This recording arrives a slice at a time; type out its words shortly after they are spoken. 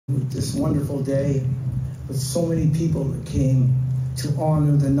This wonderful day with so many people that came to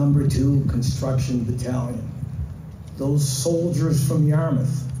honor the number 2 Construction Battalion, those soldiers from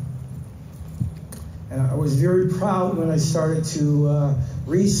Yarmouth. And I was very proud when I started to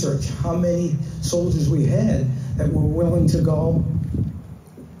research how many soldiers we had that were willing to go,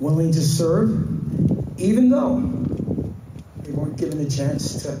 willing to serve, even though they weren't given a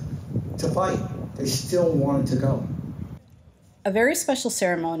chance to fight. They still wanted to go. A very special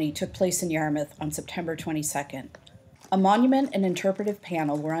ceremony took place in Yarmouth on September 22nd. A monument and interpretive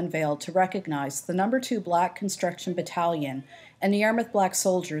panel were unveiled to recognize the No. 2 Black Construction Battalion and the Yarmouth Black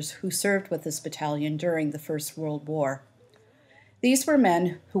soldiers who served with this battalion during the First World War. These were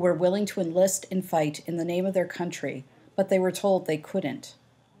men who were willing to enlist and fight in the name of their country, but they were told they couldn't.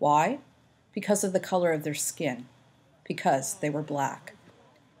 Why? Because of the color of their skin. Because they were black.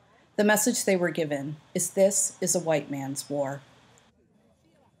 The message they were given is this is a white man's war.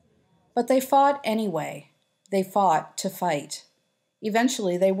 But they fought anyway. They fought to fight.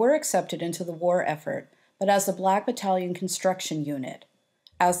 Eventually, they were accepted into the war effort, but as a Black Battalion construction unit.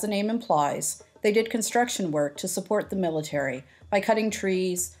 As the name implies, they did construction work to support the military by cutting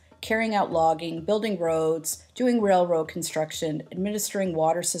trees, carrying out logging, building roads, doing railroad construction, administering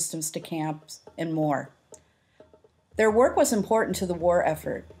water systems to camps, and more. Their work was important to the war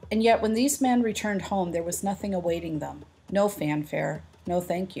effort, and yet when these men returned home, there was nothing awaiting them. No fanfare, no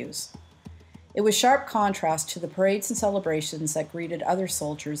thank yous. It was sharp contrast to the parades and celebrations that greeted other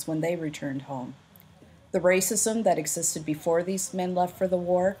soldiers when they returned home. The racism that existed before these men left for the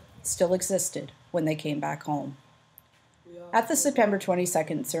war still existed when they came back home. At the September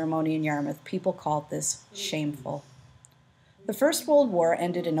 22nd ceremony in Yarmouth, people called this shameful. The First World War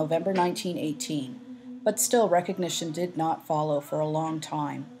ended in November 1918, but still recognition did not follow for a long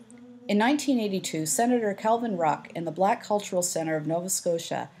time. In 1982, Senator Calvin Ruck and the Black Cultural Centre of Nova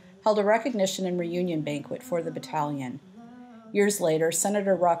Scotia held a recognition and reunion banquet for the battalion. Years later,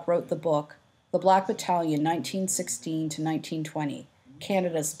 Senator Ruck wrote the book, The Black Battalion 1916 to 1920,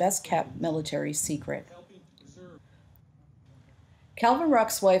 Canada's Best-Kept Military Secret. Calvin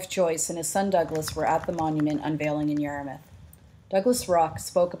Ruck's wife Joyce and his son Douglas were at the monument unveiling in Yarmouth. Douglas Ruck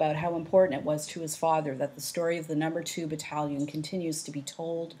spoke about how important it was to his father that the story of the No. 2 Battalion continues to be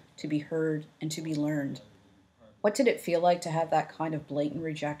told, to be heard, and to be learned. What did it feel like to have that kind of blatant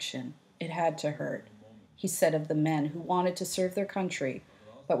rejection? It had to hurt, he said of the men who wanted to serve their country,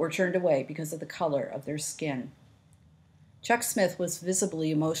 but were turned away because of the color of their skin. Chuck Smith was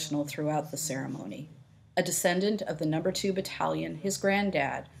visibly emotional throughout the ceremony. A descendant of the No. 2 Battalion, his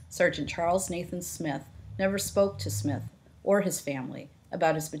granddad, Sergeant Charles Nathan Smith, never spoke to Smith or his family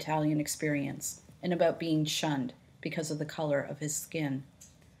about his battalion experience and about being shunned because of the color of his skin.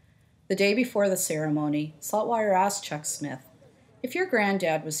 The day before the ceremony, SaltWire asked Chuck Smith, if your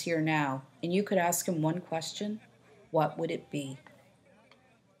granddad was here now and you could ask him one question, what would it be?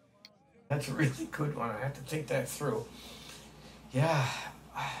 That's a really good one. I have to think that through. Yeah.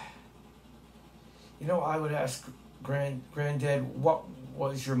 You know, I would ask Granddad, what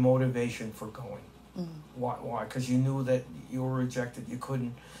was your motivation for going? Why? Because you knew that you were rejected. You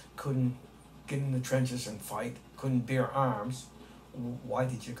couldn't get in the trenches and fight. Couldn't bear arms. Why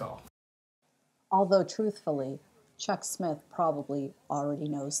did you go? Although truthfully, Chuck Smith probably already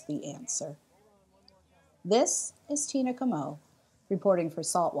knows the answer. This is Tina Comeau, reporting for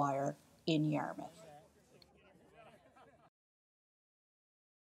SaltWire in Yarmouth.